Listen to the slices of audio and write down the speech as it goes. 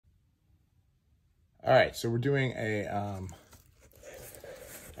All right, so we're doing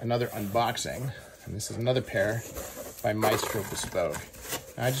another unboxing, and this is another pair by Maestro Bespoke.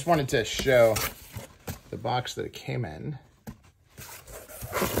 And I just wanted to show the box that it came in,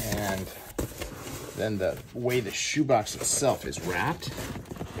 and then the way the shoebox itself is wrapped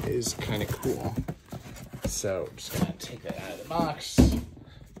is kind of cool. So I'm just gonna take that out of the box,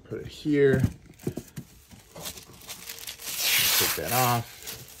 put it here, take that off.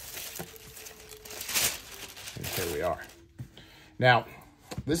 And here we are. Now,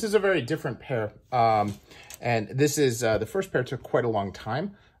 this is a very different pair. And this is, the first pair took quite a long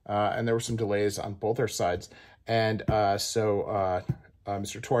time. And there were some delays on both our sides. And so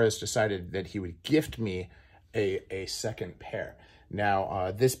Mr. Torres decided that he would gift me a second pair.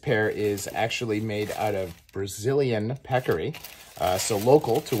 Now, this pair is actually made out of Brazilian Peccary, so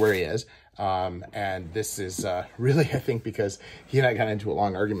local to where he is. And this is really, I think, because he and I got into a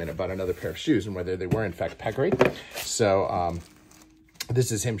long argument about another pair of shoes and whether they were in fact Peccary. So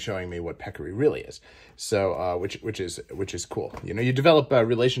this is him showing me what Peccary really is. So which is cool. You know, you develop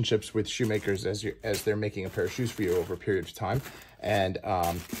relationships with shoemakers as they're making a pair of shoes for you over a period of time, and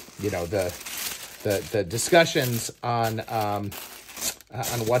you know, the discussions on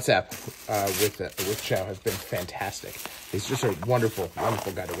WhatsApp with Chow have been fantastic. He's just a wonderful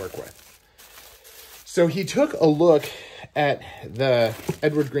guy to work with. So he took a look at the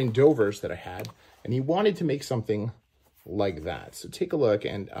Edward Green Dovers that I had, and he wanted to make something like that. So take a look,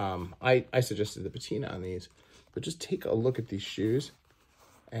 and I suggested the patina on these, but just take a look at these shoes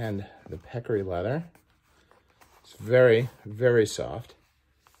and the Peccary leather. It's very, very soft.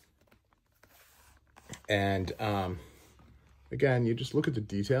 And again, you just look at the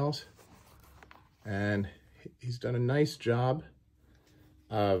details, and he's done a nice job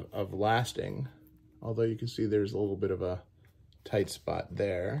of lasting. Although you can see there's a little bit of a tight spot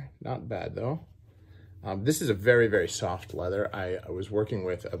there. Not bad though. This is a very, very soft leather. I was working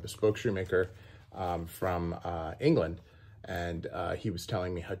with a bespoke shoemaker from England, and he was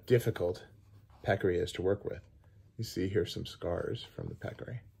telling me how difficult Peccary is to work with. You see here some scars from the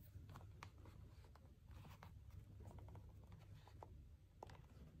Peccary.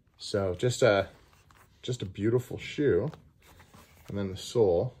 So just a beautiful shoe, and then the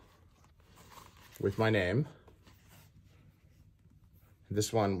sole with my name.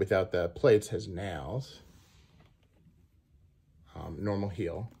 This one without the plates has nails. Normal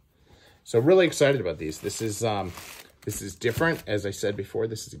heel. So really excited about these. This is different. As I said before,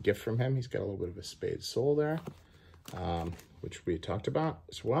 this is a gift from him. He's got a little bit of a spade sole there, which we talked about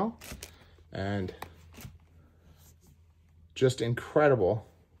as well. And just incredible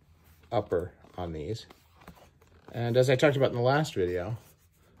upper on these. And as I talked about in the last video,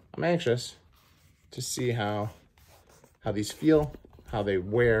 I'm anxious to see how these feel, how they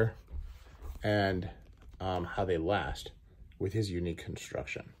wear, and how they last with his unique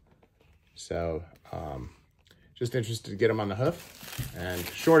construction. So just interested to get them on the hoof, and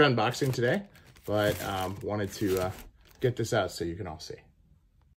short unboxing today, but wanted to get this out so you can all see.